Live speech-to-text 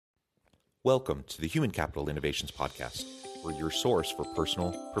Welcome to the Human Capital Innovations Podcast. We're your source for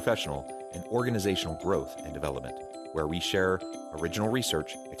personal, professional, and organizational growth and development, where we share original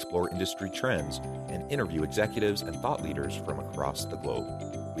research, explore industry trends, and interview executives and thought leaders from across the globe.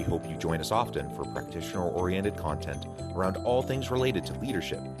 We hope you join us often for practitioner-oriented content around all things related to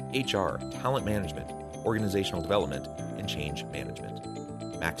leadership, HR, talent management, organizational development, and change management.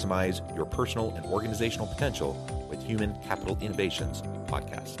 Maximize your personal and organizational potential with Human Capital Innovations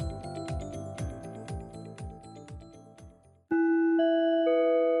Podcast.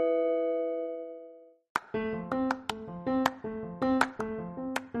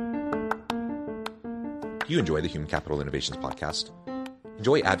 Do you enjoy the Human Capital Innovations Podcast?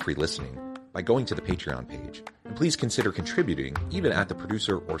 Enjoy ad-free listening by going to the Patreon page, and please consider contributing even at the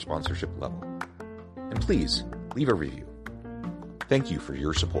producer or sponsorship level. And please leave a review. Thank you for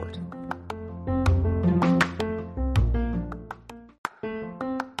your support.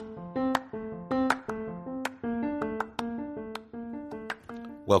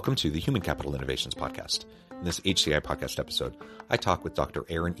 Welcome to the Human Capital Innovations Podcast. In this HCI podcast episode, I talk with Dr.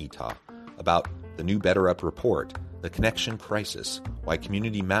 Erin Eatough about the new Better report, The Connection Crisis, Why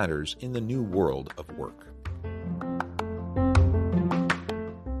Community Matters in the New World of Work.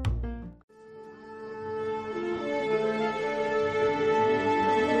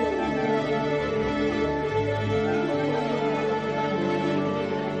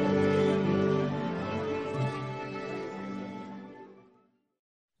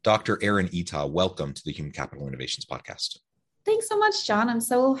 Dr. Erin Eatough, welcome to the Human Capital Innovations Podcast. Thanks so much, John. I'm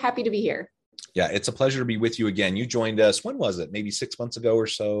so happy to be here. Yeah, it's a pleasure to be with you again. You joined us, when was it? Maybe 6 months ago or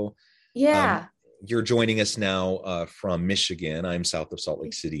so? Yeah. You're joining us now from Michigan. I'm south of Salt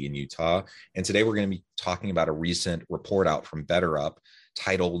Lake City in Utah. And today we're going to be talking about a recent report out from BetterUp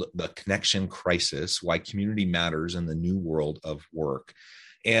titled The Connection Crisis, Why Community Matters in the New World of Work.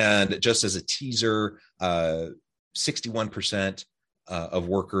 And just as a teaser, 61% of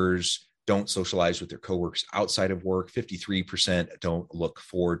workers don't socialize with their coworkers outside of work. 53% don't look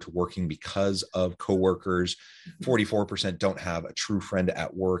forward to working because of coworkers. 44% don't have a true friend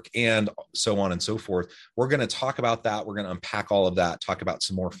at work, and so on and so forth. We're going to talk about that. We're going to unpack all of that, talk about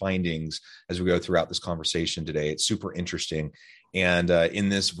some more findings as we go throughout this conversation today. It's super interesting. And in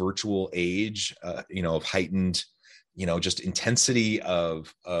this virtual age, of heightened just intensity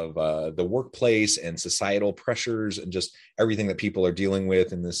of the workplace and societal pressures and just everything that people are dealing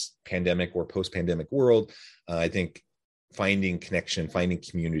with in this pandemic or post-pandemic world, I think finding connection, finding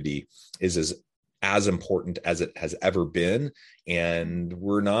community is as important as it has ever been. And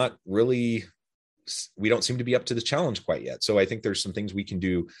we don't seem to be up to the challenge quite yet. So I think there's some things we can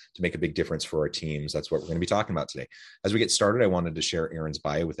do to make a big difference for our teams. That's what we're going to be talking about today. As we get started, I wanted to share Erin's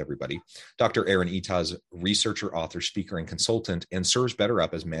bio with everybody. Dr. Erin Eatough is researcher, author, speaker, and consultant, and serves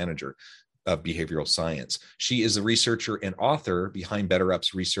BetterUp as manager of behavioral science. She is the researcher and author behind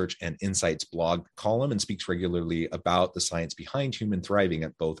BetterUp's Research and Insights blog column and speaks regularly about the science behind human thriving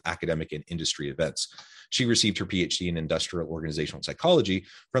at both academic and industry events. She received her PhD in industrial organizational psychology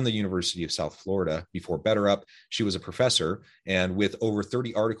from the University of South Florida. Before BetterUp, she was a professor, and with over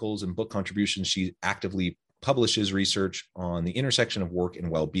 30 articles and book contributions, she actively publishes research on the intersection of work and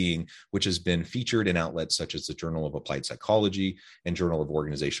well-being, which has been featured in outlets such as the Journal of Applied Psychology and Journal of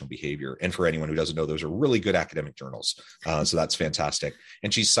Organizational Behavior. And for anyone who doesn't know, those are really good academic journals. So that's fantastic.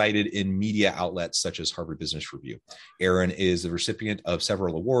 And she's cited in media outlets such as Harvard Business Review. Erin is the recipient of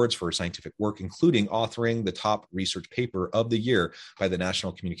several awards for her scientific work, including authoring the top research paper of the year by the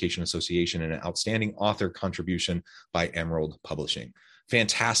National Communication Association and an outstanding author contribution by Emerald Publishing.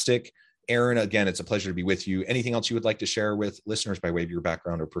 Fantastic. Erin, again, it's a pleasure to be with you. Anything else you would like to share with listeners by way of your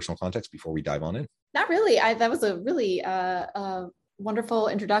background or personal context before we dive on in? Not really. That was a really wonderful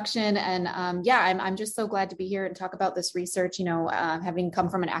introduction. And I'm just so glad to be here and talk about this research. Having come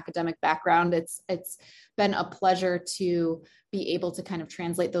from an academic background, it's been a pleasure to be able to kind of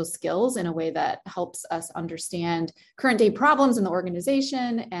translate those skills in a way that helps us understand current day problems in the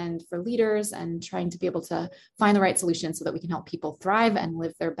organization and for leaders, and trying to be able to find the right solutions so that we can help people thrive and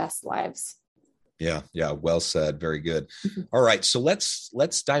live their best lives. Yeah. Well said. Very good. All right. So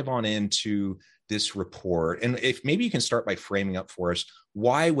let's dive on into this report. And if maybe you can start by framing up for us,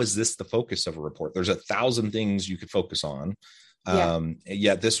 why was this the focus of a report? There's 1,000 things you could focus on.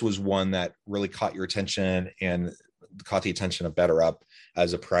 Yet this was one that really caught your attention and caught the attention of BetterUp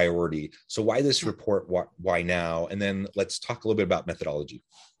as a priority. So why this report? Why now? And then let's talk a little bit about methodology.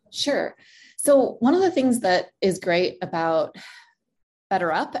 Sure. So one of the things that is great about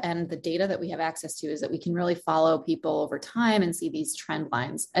BetterUp and the data that we have access to is that we can really follow people over time and see these trend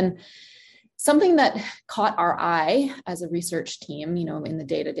lines. And something that caught our eye as a research team, in the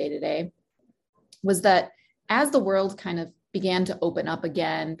day-to-day was that as the world kind of began to open up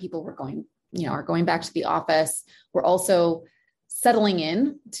again, people were going, are going back to the office. We're also settling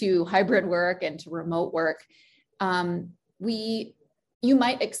in to hybrid work and to remote work. You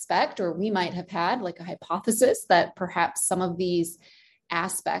might expect, or we might have had like a hypothesis that perhaps some of these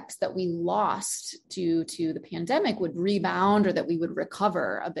aspects that we lost due to the pandemic would rebound, or that we would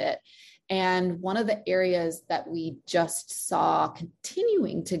recover a bit. And one of the areas that we just saw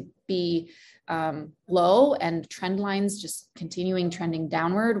continuing to be low and trend lines just continuing trending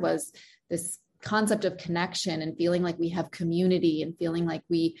downward was this concept of connection and feeling like we have community and feeling like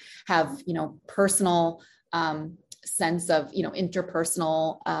we have, personal sense of,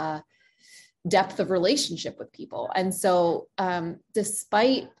 interpersonal depth of relationship with people. And so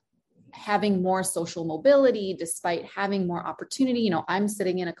despite having more social mobility, despite having more opportunity, I'm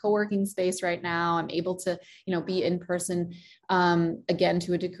sitting in a co-working space right now. I'm able to, be in person again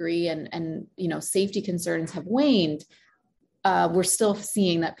to a degree, and safety concerns have waned. We're still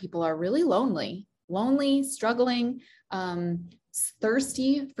seeing that people are really lonely, struggling,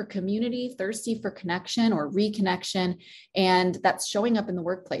 thirsty for community, thirsty for connection or reconnection. And that's showing up in the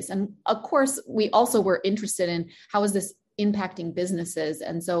workplace. And of course, we also were interested in how is this impacting businesses.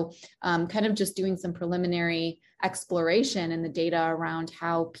 And so kind of just doing some preliminary exploration in the data around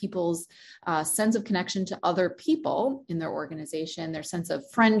how people's sense of connection to other people in their organization, their sense of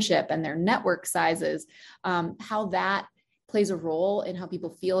friendship and their network sizes, how that plays a role in how people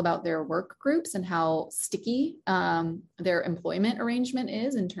feel about their work groups and how sticky their employment arrangement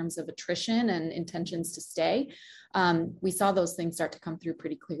is in terms of attrition and intentions to stay. We saw those things start to come through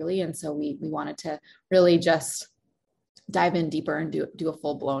pretty clearly. And so we wanted to really just dive in deeper and do a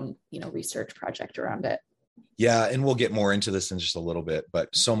full-blown, research project around it. Yeah. And we'll get more into this in just a little bit,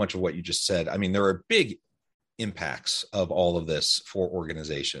 but so much of what you just said, I mean, there are big impacts of all of this for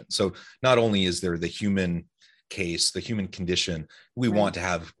organizations. So not only is there the human case, the human condition, we want to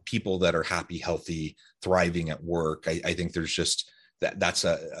have people that are happy, healthy, thriving at work. I think there's just that's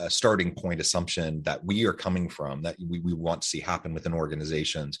a starting point assumption that we are coming from, that we want to see happen within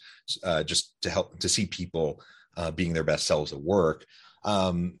organizations, just to help to see people being their best selves at work.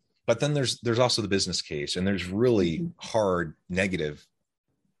 But then there's also the business case, and there's really hard, negative,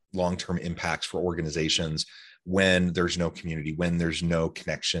 long-term impacts for organizations when there's no community, when there's no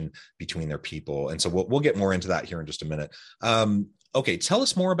connection between their people. And so we'll get more into that here in just a minute. Okay, tell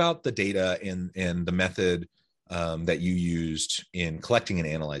us more about the data and the method that you used in collecting and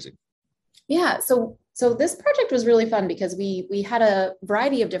analyzing. Yeah, so this project was really fun because we had a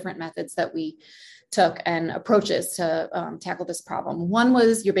variety of different methods that we took and approaches to tackle this problem. One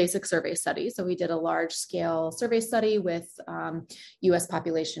was your basic survey study. So we did a large scale survey study with US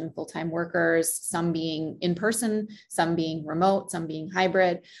population full-time workers, some being in person, some being remote, some being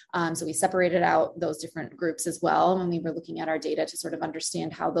hybrid. So we separated out those different groups as well when we were looking at our data to sort of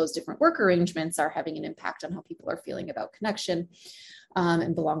understand how those different work arrangements are having an impact on how people are feeling about connection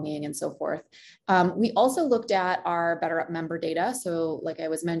and belonging and so forth. We also looked at our BetterUp member data. So like I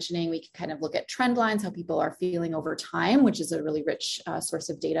was mentioning, we could kind of look at trend lines, how people are feeling over time, which is a really rich source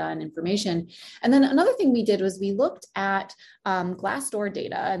of data and information. And then another thing we did was we looked at Glassdoor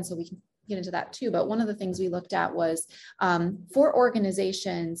data. And so we can get into that too. But one of the things we looked at was for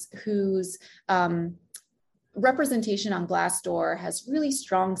organizations whose representation on Glassdoor has really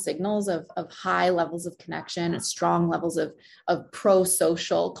strong signals of high levels of connection, strong levels of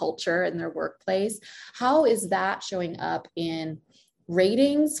pro-social culture in their workplace. How is that showing up in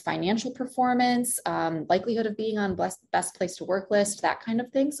ratings, financial performance, likelihood of being on best place to work list, that kind of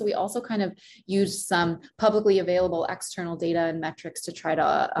thing? So we also kind of used some publicly available external data and metrics to try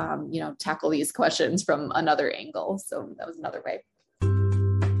to tackle these questions from another angle. So that was another way.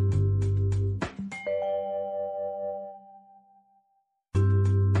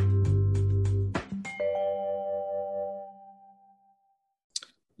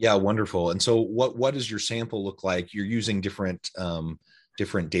 Yeah, wonderful. And so what does your sample look like? You're using different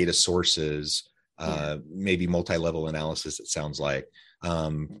data sources, maybe multi-level analysis, it sounds like.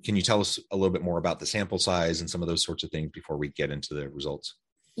 Can you tell us a little bit more about the sample size and some of those sorts of things before we get into the results?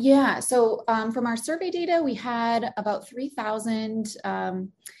 Yeah, so from our survey data, we had about 3,000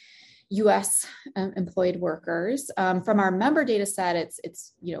 US employed workers. From our member data set,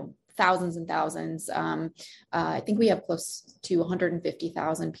 it's thousands and thousands. I think we have close to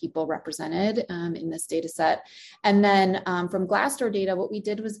 150,000 people represented in this data set. And then from Glassdoor data, what we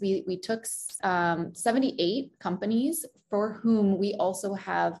did was we took 78 companies for whom we also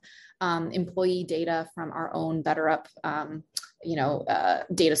have employee data from our own BetterUp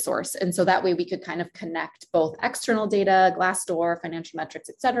data source. And so that way we could kind of connect both external data, Glassdoor, financial metrics,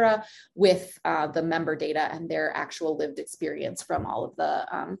 et cetera, with the member data and their actual lived experience from all of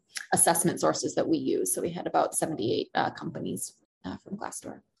the assessment sources that we use. So we had about 78 companies from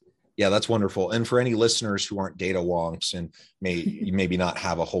Glassdoor. Yeah, that's wonderful. And for any listeners who aren't data wonks and maybe not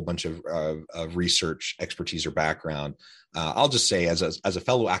have a whole bunch of research expertise or background, I'll just say as a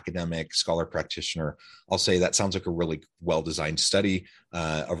fellow academic scholar practitioner, I'll say that sounds like a really well-designed study,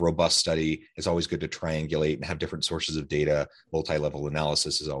 a robust study. It's always good to triangulate and have different sources of data. Multi-level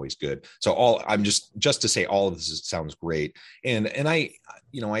analysis is always good. So I'm just to say all of this sounds great. And I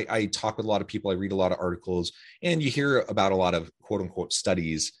talk with a lot of people, I read a lot of articles, and you hear about a lot of quote unquote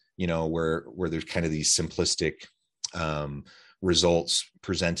studies, where there's kind of these simplistic results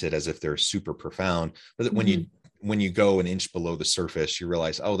presented as if they're super profound. But when you go an inch below the surface, you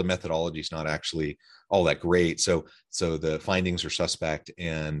realize, the methodology is not actually all that great. So the findings are suspect,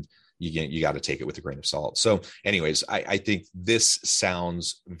 and you got to take it with a grain of salt. So anyways, I think this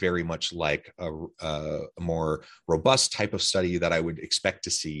sounds very much like a more robust type of study that I would expect to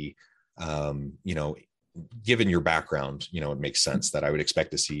see, given your background, it makes sense that I would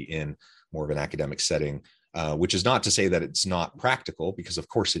expect to see in more of an academic setting, which is not to say that it's not practical, because of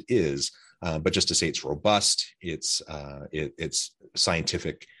course it is, but just to say it's robust, it's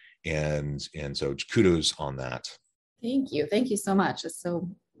scientific, and so kudos on that. Thank you. Thank you so much. It's so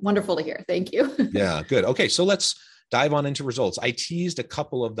wonderful to hear. Thank you. Yeah, good. Okay, so let's dive on into results. I teased a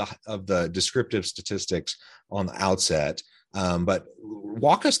couple of the descriptive statistics on the outset. But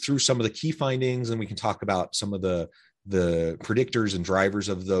walk us through some of the key findings, and we can talk about some of the predictors and drivers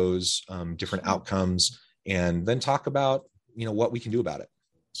of those different outcomes, and then talk about, what we can do about it.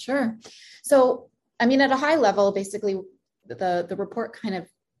 Sure. So, at a high level, basically the report kind of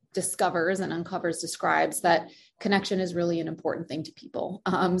describes that connection is really an important thing to people.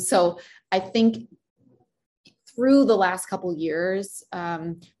 So I think through the last couple of years,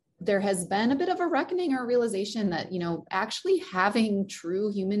 there has been a bit of a reckoning or realization that, actually having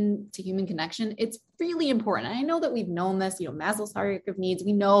true human to human connection, it's really important. And I know that we've known this, Maslow's hierarchy of needs.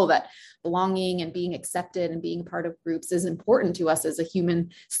 We know that belonging and being accepted and being part of groups is important to us as a human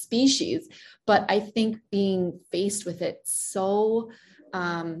species. But I think being faced with it so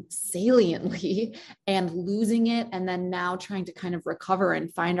saliently and losing it, and then now trying to kind of recover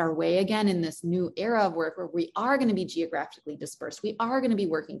and find our way again in this new era of work where we are going to be geographically dispersed. We are going to be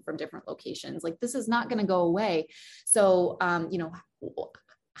working from different locations. Like, this is not going to go away. So,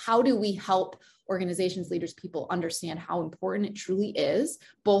 how do we help organizations, leaders, people understand how important it truly is,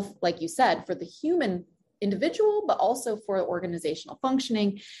 both, like you said, for the human individual, but also for organizational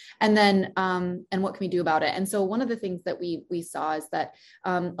functioning, and then and what can we do about it? And so one of the things that we saw is that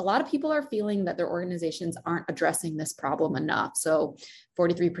a lot of people are feeling that their organizations aren't addressing this problem enough. So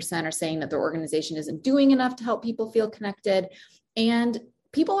 43% are saying that their organization isn't doing enough to help people feel connected, and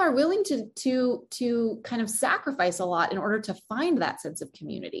people are willing to kind of sacrifice a lot in order to find that sense of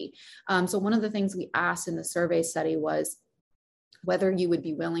community. So one of the things we asked in the survey study was whether you would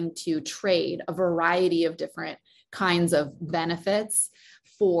be willing to trade a variety of different kinds of benefits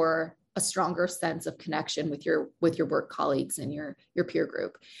for a stronger sense of connection with your work colleagues and your peer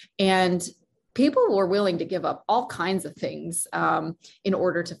group. And people were willing to give up all kinds of things in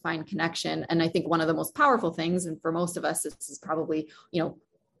order to find connection. And I think one of the most powerful things, and for most of us, this is probably,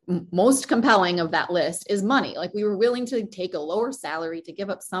 most compelling of that list, is money. Like, we were willing to take a lower salary to give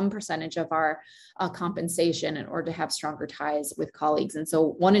up some percentage of our compensation in order to have stronger ties with colleagues. And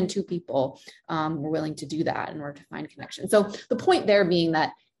so 1 in 2 people were willing to do that in order to find connection. So the point there being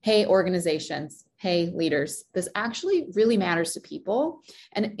that, hey, organizations, hey, leaders, this actually really matters to people.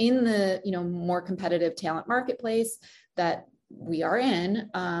 And in the, more competitive talent marketplace that we are in,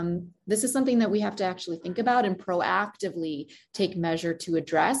 this is something that we have to actually think about and proactively take measure to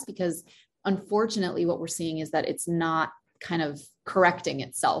address, because unfortunately what we're seeing is that it's not kind of correcting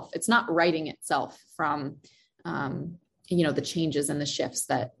itself. It's not righting itself from, the changes and the shifts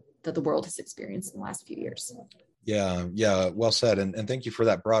that the world has experienced in the last few years. Yeah. Well said. And thank you for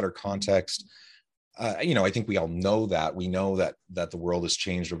that broader context. I think we all know that. We know that the world has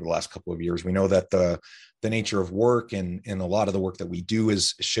changed over the last couple of years. We know that the nature of work and a lot of the work that we do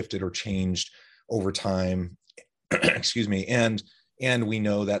is shifted or changed over time. Excuse me. And we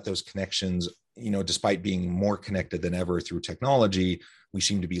know that those connections, despite being more connected than ever through technology, we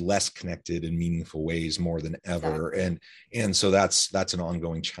seem to be less connected in meaningful ways more than ever. Exactly. And so that's an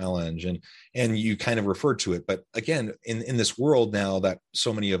ongoing challenge. And you kind of referred to it, but again, in this world now that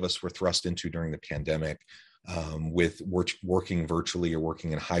so many of us were thrust into during the pandemic, with working virtually or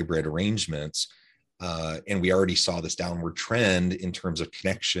working in hybrid arrangements. And we already saw this downward trend in terms of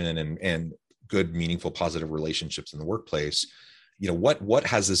connection and good, meaningful, positive relationships in the workplace. What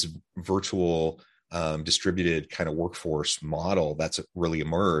has this virtual distributed kind of workforce model that's really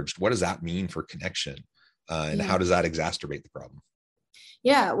emerged? What does that mean for connection? And how does that exacerbate the problem?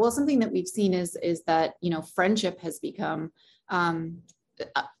 Yeah, well, something that we've seen is that, friendship has become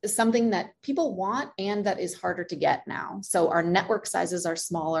something that people want and that is harder to get now. So our network sizes are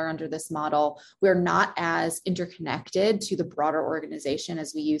smaller under this model. We're not as interconnected to the broader organization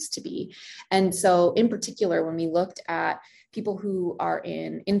as we used to be. And so in particular, when we looked at people who are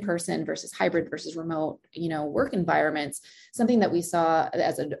in-person versus hybrid versus remote, work environments, something that we saw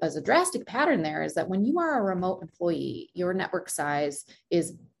as a drastic pattern there is that when you are a remote employee, your network size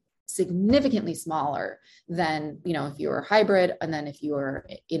is significantly smaller than, if you were hybrid and then if you were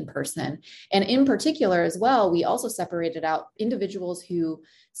in person. And in particular as well, we also separated out individuals who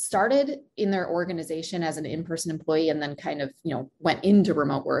started in their organization as an in-person employee and then kind of, went into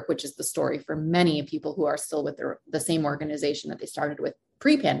remote work, which is the story for many people who are still with the same organization that they started with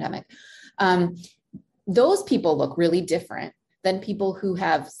pre-pandemic. Those people look really different than people who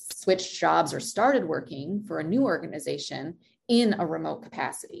have switched jobs or started working for a new organization in a remote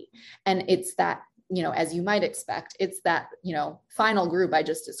capacity. And it's that, as you might expect, it's that, final group I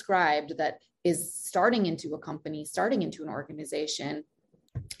just described that is starting into a company, starting into an organization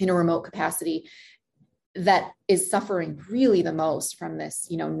in a remote capacity that is suffering really the most from this,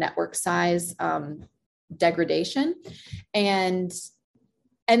 network size degradation. And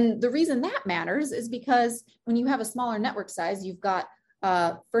the reason that matters is because when you have a smaller network size, you've got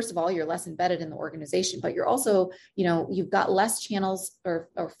first of all, you're less embedded in the organization, but you're also, you've got less channels or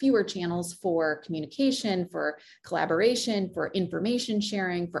fewer channels for communication, for collaboration, for information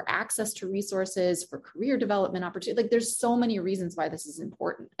sharing, for access to resources, for career development opportunity. Like there's so many reasons why this is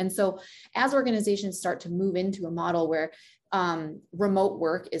important. And so as organizations start to move into a model where remote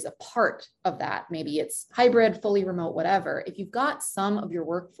work is a part of that, maybe it's hybrid, fully remote, whatever. If you've got some of your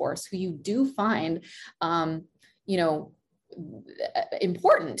workforce who you do find,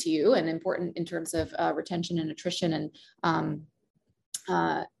 important to you and important in terms of retention and attrition and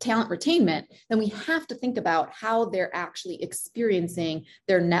talent retainment, then we have to think about how they're actually experiencing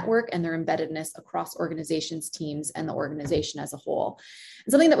their network and their embeddedness across organizations, teams, and the organization as a whole.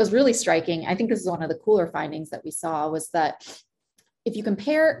 And something that was really striking, I think this is one of the cooler findings that we saw, was that if you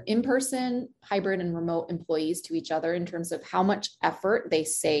compare in-person, hybrid, and remote employees to each other in terms of how much effort they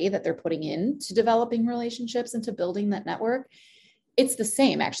say that they're putting into developing relationships and to building that network, it's the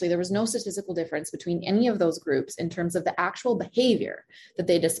same. Actually, there was no statistical difference between any of those groups in terms of the actual behavior that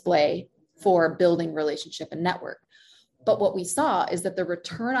they display for building relationship and network. But what we saw is that the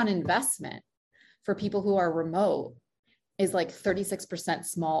return on investment for people who are remote is like 36%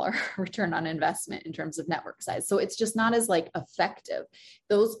 smaller return on investment in terms of network size. So it's just not as effective.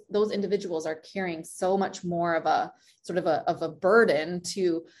 Those individuals are carrying so much more of a sort of a burden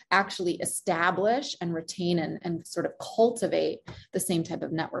to actually establish and retain and sort of cultivate the same type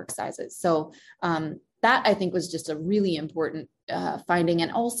of network sizes. So that I think was just a really important finding.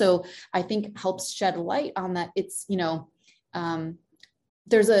 And also I think helps shed light on that. It's,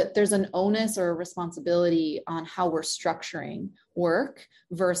 there's an onus or a responsibility on how we're structuring work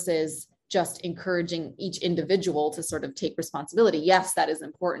versus just encouraging each individual to sort of take responsibility. Yes, that is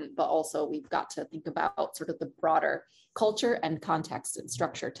important, but also we've got to think about sort of the broader culture and context and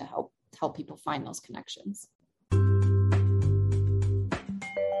structure to help people find those connections.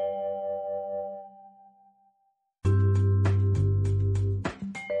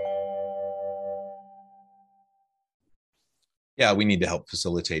 Yeah, we need to help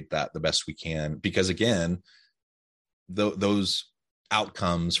facilitate that the best we can, because again, those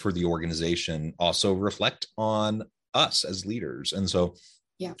outcomes for the organization also reflect on us as leaders. And so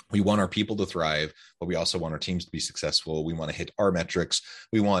we want our people to thrive, but we also want our teams to be successful. We want to hit our metrics.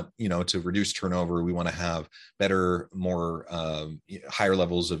 We want, to reduce turnover. We want to have better, more higher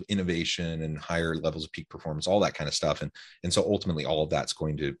levels of innovation and higher levels of peak performance, all that kind of stuff. And so ultimately all of that's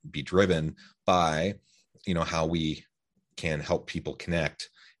going to be driven by, how we can help people connect.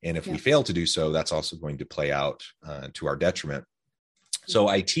 And if we fail to do so, that's also going to play out to our detriment. So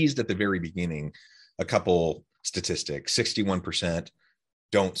I teased at the very beginning a couple statistics. 61%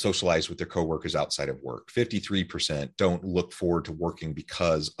 don't socialize with their coworkers outside of work. 53% don't look forward to working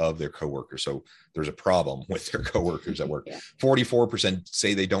because of their coworkers. So there's a problem with their coworkers at work. 44%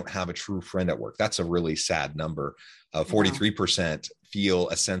 say they don't have a true friend at work. That's a really sad number. 43% feel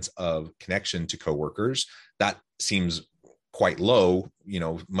a sense of connection to coworkers. That seems quite low,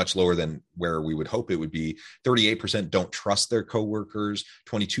 much lower than where we would hope it would be. 38% don't trust their coworkers.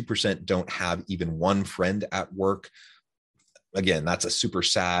 22% don't have even one friend at work. Again, that's a super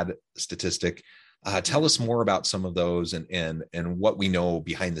sad statistic. Tell us more about some of those and what we know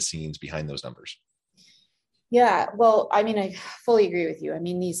behind the scenes behind those numbers. Yeah, well, I mean, I fully agree with you. I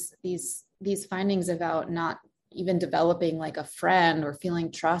mean, these findings about not even developing like a friend or feeling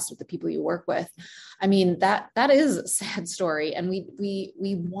trust with the people you work with, I mean, that is a sad story. And we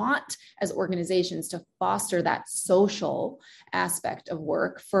want as organizations to foster that social aspect of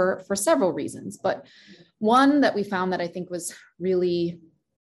work for several reasons. But one that we found that I think was really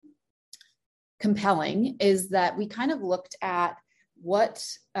compelling is that we kind of looked at what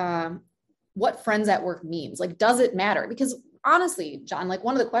friends at work means. Like, does it matter? Because honestly, John, like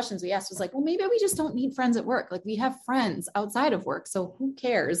one of the questions we asked was like, well, maybe we just don't need friends at work. Like we have friends outside of work. So who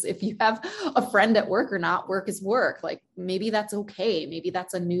cares if you have a friend at work or not? Work is work. Like maybe that's okay. Maybe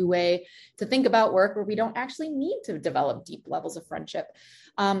that's a new way to think about work where we don't actually need to develop deep levels of friendship.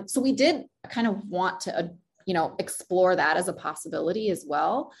 So we did kind of want to, explore that as a possibility as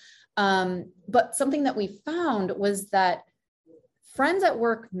well. But something that we found was that friends at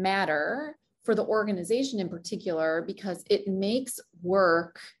work matter for the organization in particular, because it makes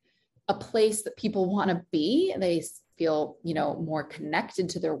work a place that people want to be. They feel, more connected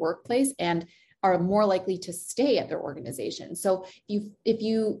to their workplace and are more likely to stay at their organization. So if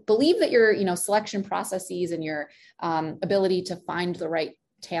you believe that your, selection processes and your ability to find the right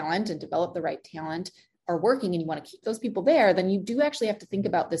talent and develop the right talent are working and you want to keep those people there, then you do actually have to think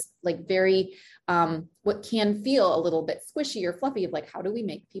about this like very what can feel a little bit squishy or fluffy of like, how do we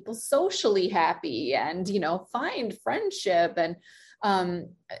make people socially happy and, find friendship? And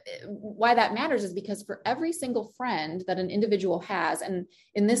why that matters is because for every single friend that an individual has, and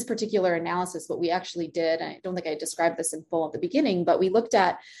in this particular analysis, what we actually did, I don't think I described this in full at the beginning, but we looked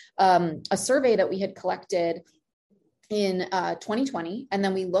at a survey that we had collected in 2020. And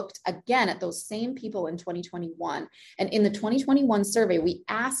then we looked again at those same people in 2021. And in the 2021 survey, we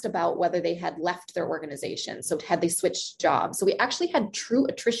asked about whether they had left their organization. So had they switched jobs? So we actually had true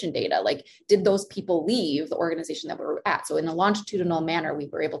attrition data. Like, did those people leave the organization that we were at? So in a longitudinal manner, we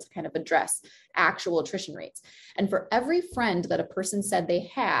were able to kind of address actual attrition rates. And for every friend that a person said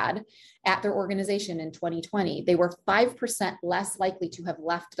they had at their organization in 2020, they were 5% less likely to have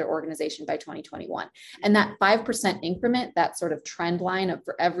left their organization by 2021. And that 5% increment, that sort of trend line of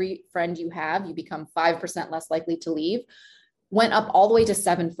for every friend you have, you become 5% less likely to leave, went up all the way to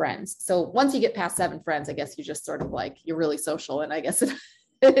 7 friends. So once you get past 7 friends, I guess you just sort of like, you're really social. And I guess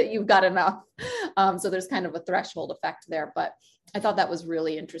you've got enough. So there's kind of a threshold effect there, but I thought that was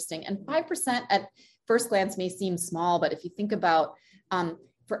really interesting. And 5% at first glance may seem small, but if you think about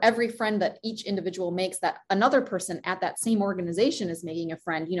for every friend that each individual makes, that another person at that same organization is making a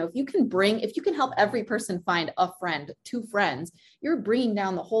friend, if you can help every person find a friend, 2 friends, you're bringing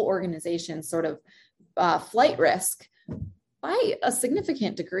down the whole organization's sort of flight risk by a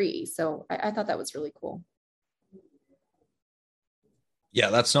significant degree. So I thought that was really cool.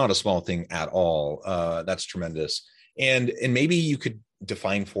 Yeah, that's not a small thing at all. That's tremendous. And maybe you could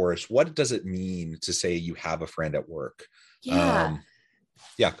define for us, what does it mean to say you have a friend at work? Yeah.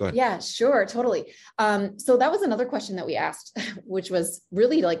 Yeah, go ahead. Yeah, sure. Totally. So that was another question that we asked, which was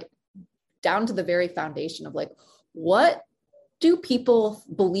really like down to the very foundation of like, what do people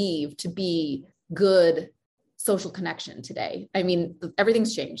believe to be good social connection today? I mean,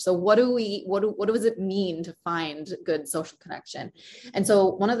 everything's changed. So what does it mean to find good social connection? And so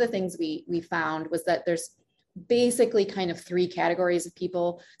one of the things we found was that there's basically kind of 3 categories of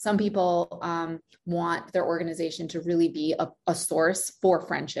people. Some people want their organization to really be a source for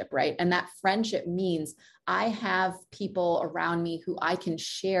friendship, right? And that friendship means I have people around me who I can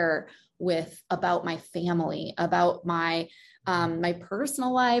share with about my family, about my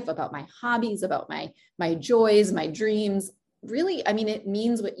personal life, about my hobbies, about my joys, my dreams. Really, I mean, it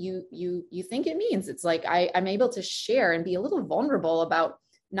means what you think it means. It's like I'm able to share and be a little vulnerable about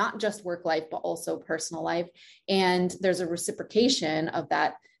not just work life, but also personal life. And there's a reciprocation of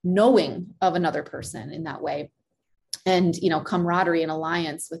that knowing of another person in that way. And, camaraderie and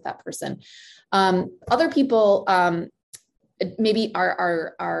alliance with that person. Other people maybe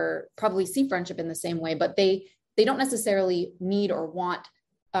are probably see friendship in the same way, but they don't necessarily need or want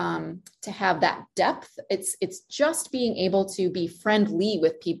to have that depth. It's just being able to be friendly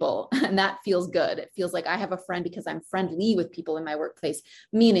with people. And that feels good. It feels like I have a friend because I'm friendly with people in my workplace,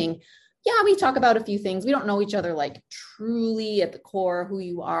 meaning yeah, we talk about a few things. We don't know each other like truly at the core, who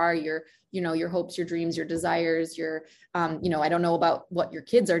you are, your hopes, your dreams, your desires, I don't know about what your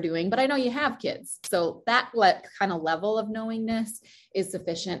kids are doing, but I know you have kids. So that kind of level of knowingness is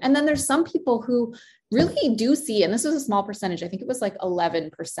sufficient. And then there's some people who really do see, and this was a small percentage, I think it was like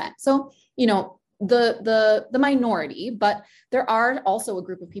 11%. So, the minority, but there are also a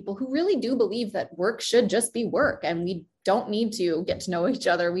group of people who really do believe that work should just be work, and we don't need to get to know each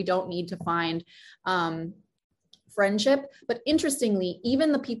other. We don't need to find friendship. But interestingly,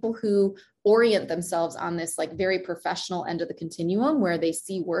 even the people who orient themselves on this like very professional end of the continuum, where they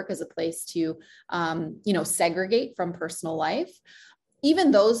see work as a place to, segregate from personal life,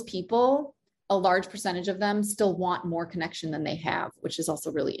 even those people, a large percentage of them still want more connection than they have, which is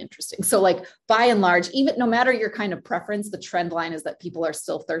also really interesting. So like by and large, even no matter your kind of preference, the trend line is that people are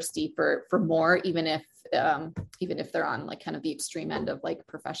still thirsty for more, even if they're on like kind of the extreme end of like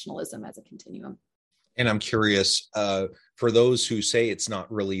professionalism as a continuum. And I'm curious, for those who say it's not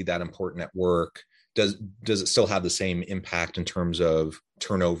really that important at work, does it still have the same impact in terms of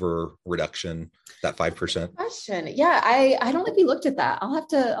turnover reduction, that 5%? Question. Yeah, I don't think we looked at that. I'll have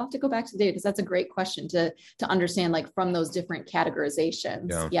to go back to the data, because that's a great question to understand, like from those different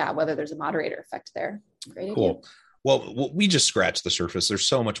categorizations. Yeah, whether there's a moderator effect there. Great cool. idea. Well, we just scratched the surface. There's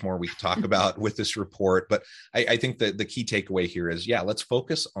so much more we could talk about with this report, but I think that the key takeaway here is, let's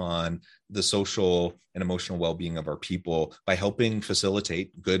focus on the social and emotional well-being of our people by helping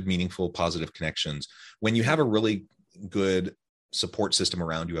facilitate good, meaningful, positive connections. When you have a really good support system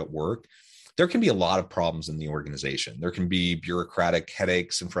around you at work, there can be a lot of problems in the organization. There can be bureaucratic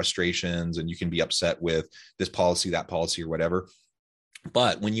headaches and frustrations, and you can be upset with this policy, that policy, or whatever.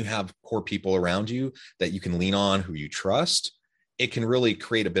 But when you have core people around you that you can lean on, who you trust, it can really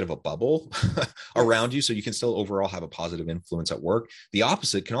create a bit of a bubble around you, so you can still overall have a positive influence at work. The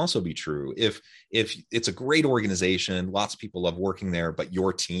opposite can also be true. If it's a great organization, lots of people love working there, but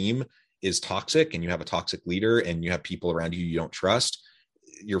your team is toxic and you have a toxic leader and you have people around you don't trust,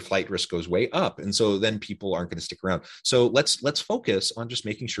 your flight risk goes way up. And so then people aren't going to stick around. So let's focus on just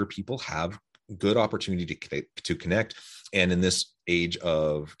making sure people have good opportunity to connect. And in this age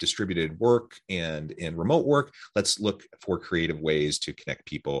of distributed work and remote work, let's look for creative ways to connect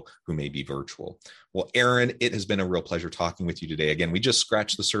people who may be virtual. Well, Erin, it has been a real pleasure talking with you today. Again, we just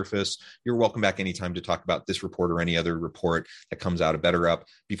scratched the surface. You're welcome back anytime to talk about this report or any other report that comes out of BetterUp.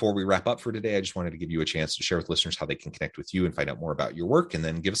 Before we wrap up for today, I just wanted to give you a chance to share with listeners how they can connect with you and find out more about your work, and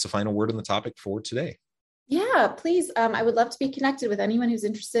then give us a final word on the topic for today. Yeah, please. I would love to be connected with anyone who's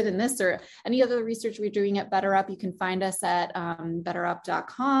interested in this or any other research we're doing at BetterUp. You can find us at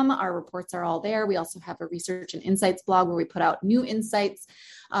betterup.com. Our reports are all there. We also have a research and insights blog where we put out new insights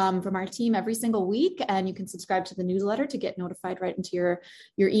from our team every single week. And you can subscribe to the newsletter to get notified right into your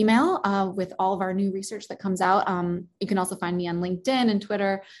email with all of our new research that comes out. You can also find me on LinkedIn and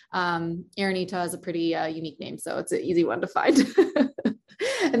Twitter. Erin Eatough is a pretty unique name, so it's an easy one to find.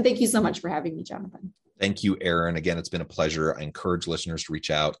 And thank you so much for having me, Jonathan. Thank you, Erin. Again, it's been a pleasure. I encourage listeners to reach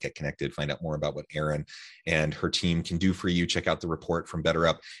out, get connected, find out more about what Erin and her team can do for you. Check out the report from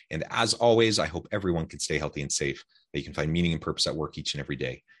BetterUp. And as always, I hope everyone can stay healthy and safe, that you can find meaning and purpose at work each and every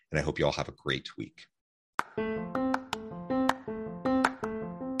day. And I hope you all have a great week. Do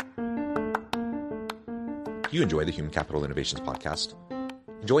you enjoy the Human Capital Innovations podcast?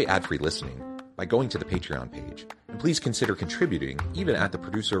 Enjoy ad-free listening by going to the Patreon page. And please consider contributing even at the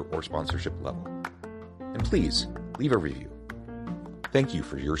producer or sponsorship level. And please leave a review. Thank you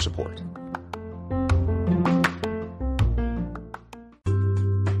for your support.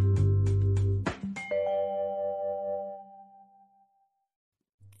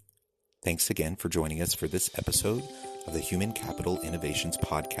 Thanks again for joining us for this episode of the Human Capital Innovations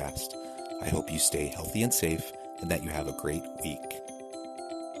podcast. I hope you stay healthy and safe and that you have a great week.